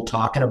people,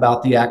 talking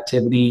about the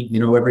activity,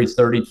 every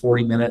 30,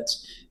 40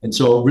 minutes. And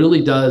so it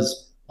really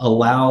does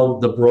allow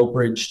the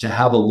brokerage to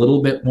have a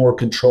little bit more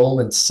control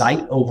and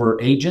sight over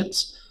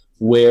agents,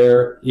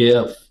 where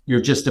if you're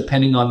just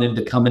depending on them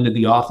to come into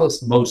the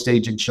office, most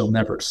agents you'll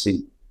never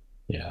see.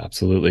 Yeah,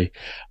 absolutely.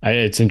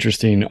 It's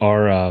interesting.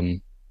 Our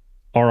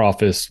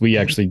office, we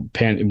actually,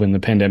 when the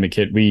pandemic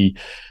hit, we,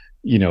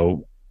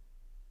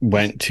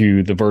 went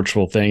to the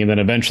virtual thing and then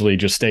eventually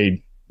just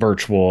stayed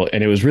virtual.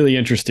 And it was really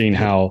interesting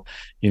how,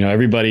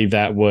 everybody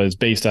that was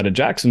based out of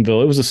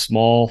Jacksonville, it was a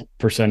small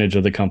percentage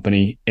of the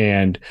company,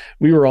 and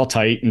we were all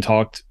tight and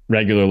talked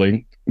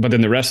regularly. But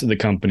then the rest of the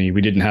company,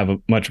 we didn't have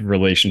much of a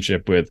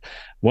relationship with.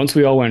 Once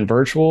we all went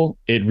virtual,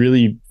 it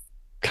really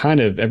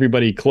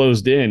everybody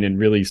closed in and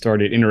really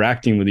started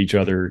interacting with each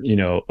other,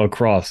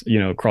 across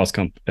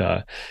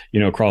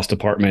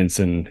departments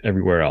and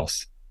everywhere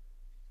else.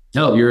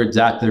 No, you're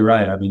exactly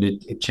right. I mean,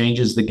 it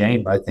changes the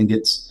game.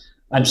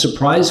 I'm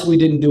surprised we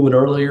didn't do it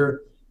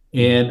earlier.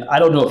 And I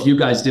don't know if you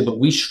guys did, but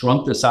we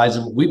shrunk the size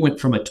of it. We went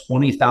from a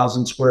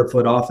 20,000 square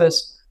foot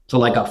office to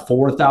like a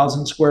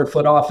 4,000 square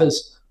foot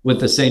office with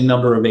the same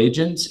number of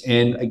agents.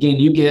 And again,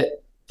 you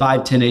get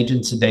 5-10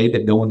 agents a day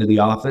that go into the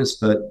office,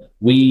 but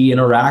we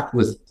interact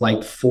with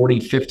like 40,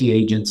 50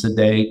 agents a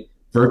day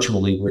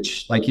virtually,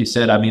 which, like you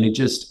said, I mean,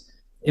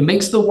 it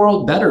makes the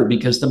world better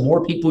because the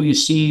more people you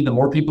see, the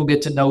more people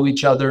get to know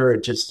each other.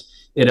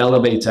 It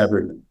elevates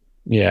everything.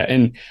 Yeah.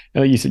 And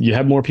like you said, you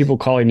have more people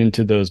calling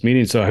into those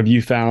meetings. So have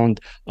you found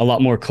a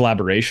lot more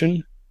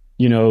collaboration,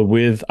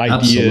 with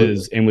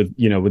ideas? Absolutely.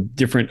 And with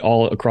different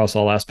all across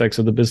all aspects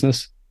of the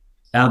business?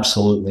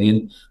 Absolutely.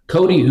 And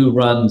Cody, who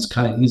runs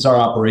he's our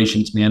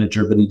operations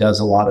manager, but he does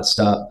a lot of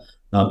stuff.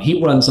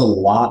 He runs a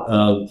lot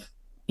of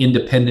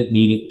independent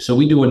meetings. So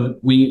we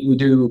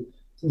do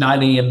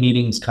 9 a.m.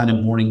 meetings kind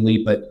of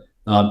morningly, but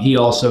he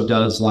also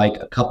does like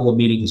a couple of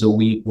meetings a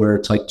week where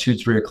it's like 2,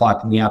 3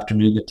 o'clock in the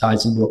afternoon that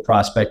ties into a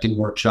prospecting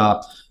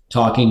workshop,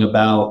 talking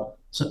about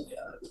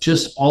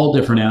just all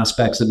different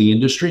aspects of the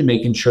industry,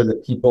 making sure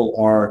that people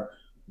are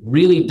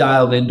really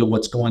dialed into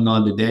what's going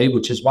on today,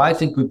 which is why I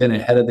think we've been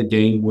ahead of the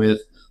game with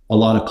a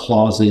lot of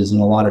clauses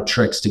and a lot of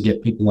tricks to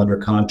get people under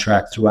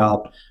contract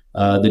throughout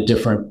the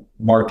different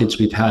markets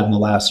we've had in the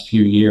last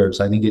few years.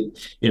 I think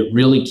it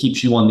really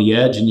keeps you on the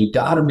edge, and you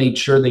got to make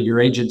sure that your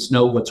agents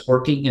know what's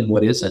working and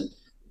what isn't,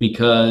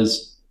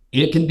 because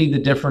it can be the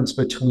difference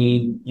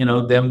between,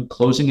 them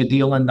closing a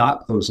deal and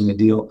not closing a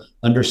deal,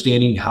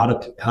 understanding how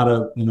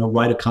to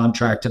write a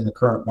contract in the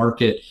current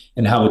market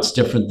and how it's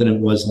different than it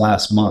was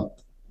last month.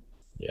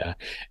 Yeah.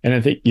 And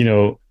I think,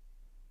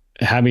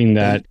 having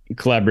that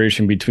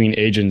collaboration between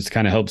agents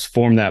kind of helps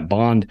form that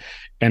bond,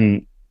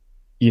 and,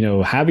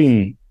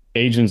 having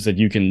agents that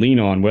you can lean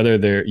on, whether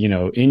they're,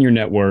 in your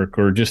network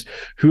or just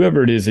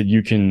whoever it is that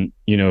you can,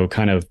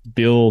 kind of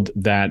build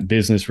that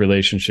business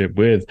relationship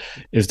with,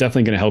 is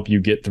definitely going to help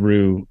you get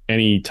through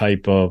any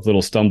type of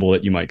little stumble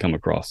that you might come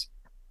across.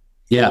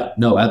 Yeah,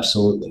 no,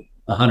 absolutely.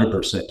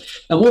 100%.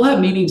 And we'll have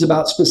meetings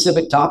about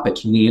specific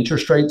topics. When the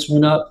interest rates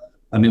went up,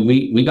 I mean,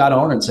 we got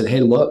on and said,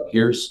 hey, look,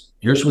 here's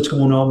what's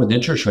going on with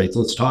interest rates.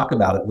 Let's talk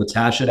about it. Let's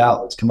hash it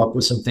out. Let's come up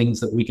with some things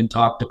that we can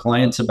talk to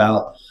clients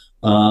about,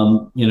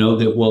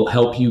 that will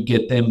help you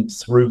get them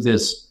through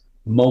this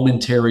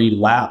momentary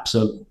lapse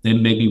of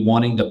them maybe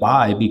wanting to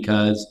buy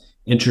because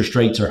interest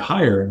rates are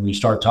higher. And we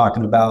start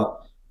talking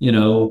about,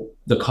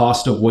 the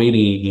cost of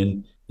waiting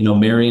and,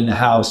 marrying the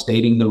house,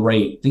 dating the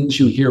rate, things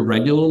you hear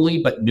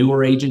regularly, but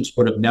newer agents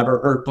would have never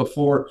heard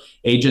before.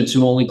 Agents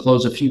who only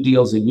close a few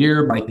deals a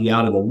year might be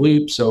out of the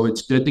loop. So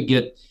it's good to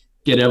get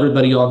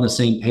everybody on the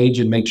same page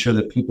and make sure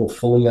that people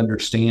fully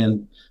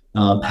understand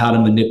how to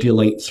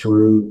manipulate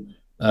through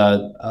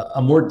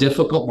a more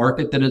difficult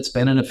market than it's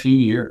been in a few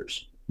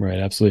years. Right.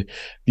 Absolutely.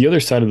 The other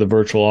side of the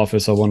virtual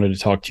office I wanted to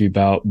talk to you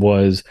about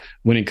was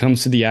when it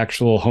comes to the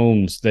actual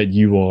homes that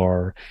you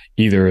are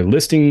either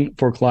listing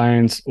for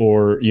clients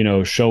or,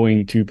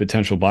 showing to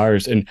potential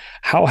buyers, and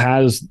how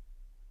has,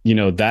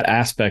 that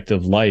aspect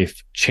of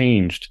life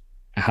changed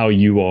how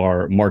you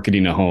are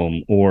marketing a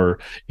home or,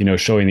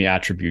 showing the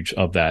attributes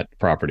of that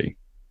property?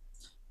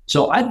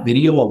 So I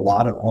video a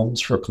lot of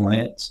homes for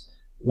clients.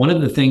 One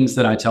of the things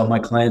that I tell my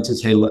clients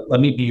is, hey,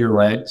 let me be your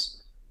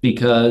legs,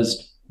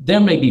 because there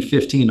may be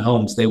 15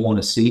 homes they want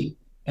to see.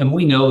 And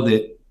we know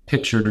that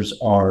pictures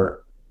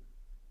are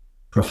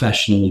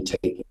professionally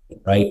taken,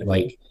 right?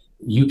 Like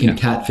you can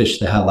catfish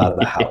the hell out of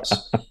the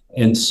house.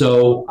 And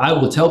so I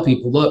will tell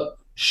people, look,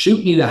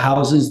 shoot me the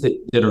houses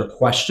that are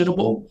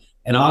questionable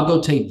and I'll go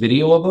take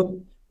video of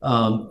them.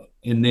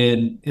 And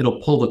then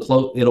it'll pull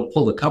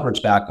the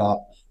coverage back off.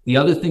 The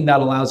other thing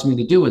that allows me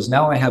to do is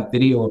now I have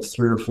video of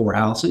 3 or 4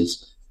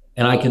 houses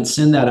and I can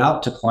send that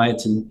out to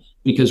clients. And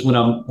because when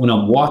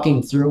I'm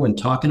walking through and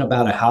talking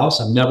about a house,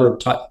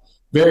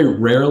 very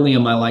rarely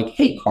am I like,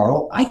 hey,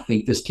 Carl, I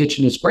think this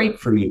kitchen is great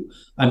for you.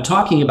 I'm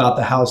talking about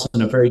the house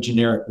in a very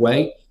generic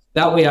way.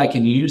 That way I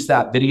can use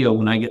that video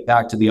when I get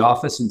back to the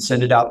office and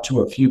send it out to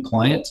a few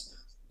clients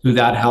who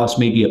that house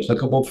may be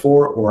applicable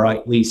for, or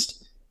at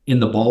least in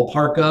the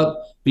ballpark of.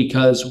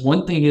 Because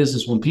one thing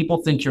is when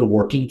people think you're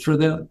working for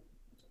them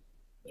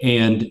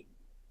and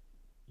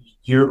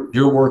you're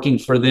working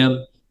for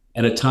them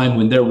at a time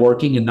when they're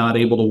working and not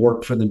able to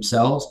work for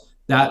themselves,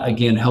 that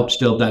again helps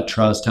build that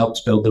trust,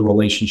 helps build the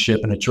relationship.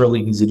 And it's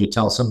really easy to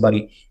tell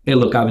somebody, hey,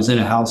 look, I was in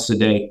a house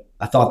today.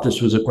 I thought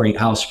this was a great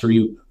house for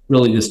you.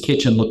 Really, this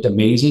kitchen looked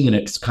amazing and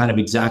it's kind of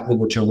exactly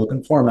what you're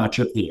looking for. I'm not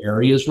sure if the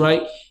area is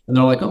right. And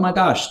they're like, oh my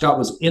gosh, Scott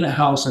was in a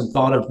house and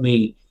thought of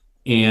me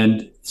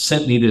and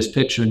sent me this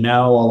picture.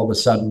 Now, all of a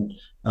sudden,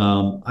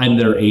 I'm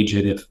their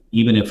agent,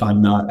 even if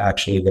I'm not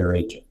actually their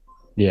agent.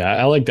 Yeah,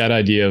 I like that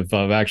idea of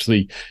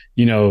actually,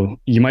 you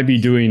might be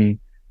doing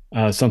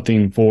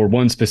something for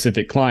one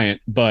specific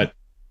client, but,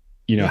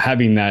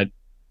 having that,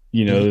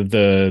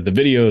 the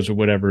videos or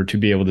whatever to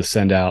be able to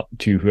send out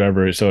to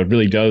whoever. So it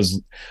really does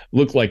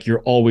look like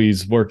you're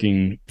always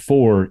working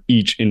for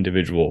each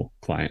individual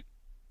client.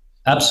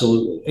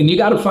 Absolutely. And you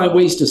got to find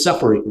ways to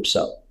separate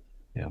yourself.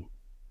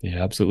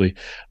 Yeah, absolutely.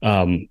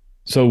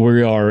 So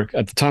we are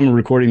at the time of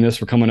recording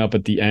this, we're coming up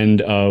at the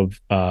end of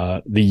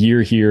the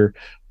year here.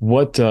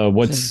 What's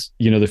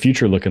the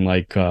future looking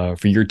like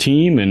for your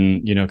team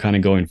and kind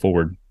of going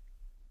forward?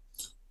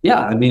 Yeah,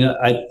 I mean,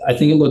 I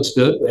think it looks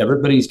good.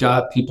 Everybody's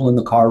got people in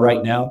the car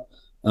right now.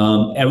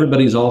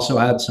 Everybody's also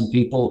had some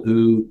people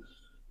who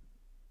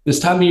this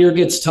time of year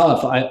gets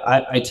tough.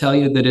 I tell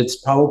you that it's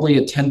probably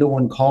a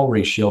 10-to-1 call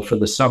ratio for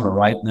the summer,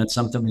 right? And that's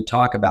something we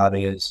talk about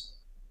is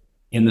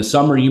in the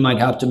summer, you might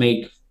have to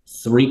make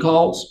 3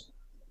 calls.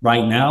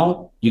 Right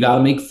now, you got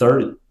to make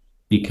 30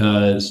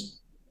 because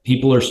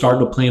people are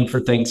starting to plan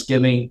for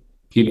Thanksgiving.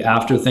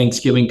 After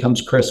Thanksgiving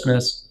comes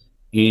Christmas,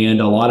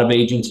 and a lot of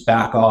agents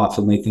back off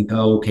and they think,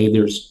 oh, okay,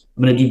 I'm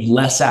going to do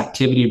less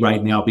activity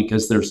right now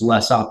because there's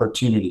less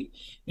opportunity.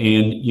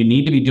 And you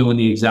need to be doing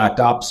the exact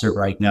opposite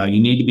right now.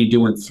 You need to be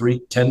doing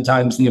 10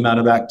 times the amount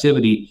of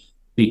activity,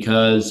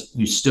 because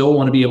you still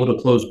want to be able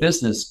to close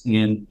business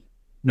in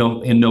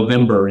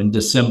November, in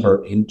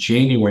December, in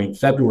January, in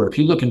February. If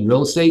you look in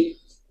real estate,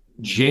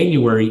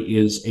 January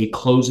is a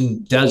closing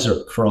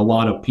desert for a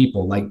lot of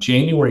people. Like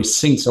January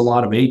sinks a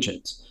lot of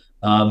agents.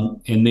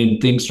 And then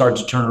things start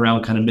to turn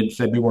around kind of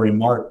mid-February,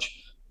 March.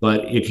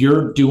 But if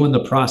you're doing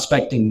the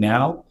prospecting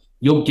now,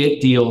 you'll get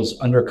deals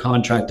under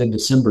contract in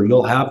December.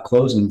 You'll have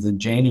closings in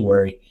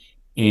January.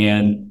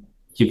 And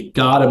you've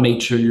got to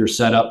make sure you're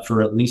set up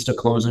for at least a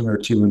closing or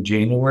two in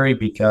January,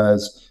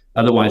 because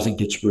otherwise it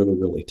gets really,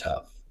 really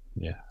tough.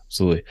 Yeah,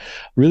 absolutely.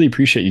 Really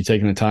appreciate you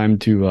taking the time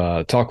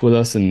to talk with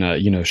us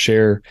and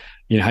share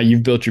how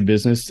you've built your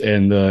business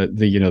and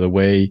the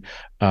way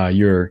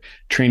you're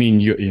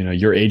training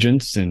your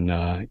agents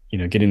and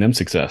getting them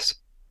success.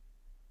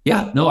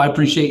 Yeah, no, I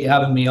appreciate you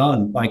having me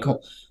on,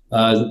 Michael.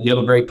 You have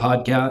a great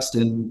podcast,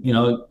 and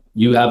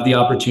you have the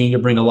opportunity to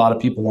bring a lot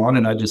of people on,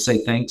 and I just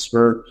say thanks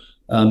for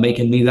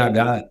making me that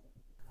guy.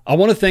 I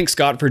want to thank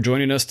Scott for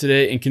joining us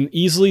today, and can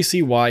easily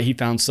see why he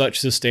found such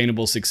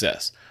sustainable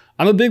success.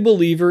 I'm a big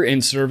believer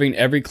in serving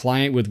every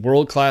client with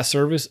world-class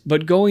service,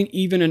 but going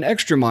even an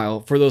extra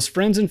mile for those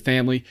friends and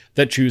family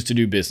that choose to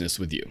do business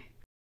with you.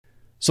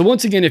 So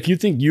once again, if you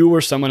think you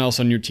or someone else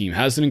on your team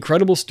has an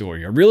incredible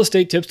story or real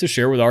estate tips to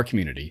share with our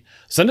community,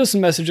 send us a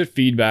message at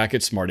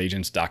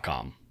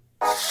feedback@smartagents.com.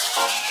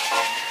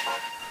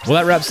 Well,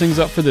 that wraps things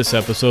up for this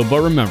episode, but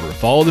remember,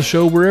 follow the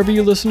show wherever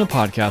you listen to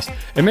podcasts,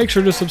 and make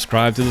sure to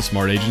subscribe to the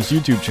Smart Agents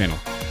YouTube channel.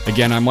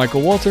 Again, I'm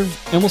Michael Walter,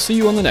 and we'll see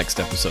you on the next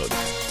episode.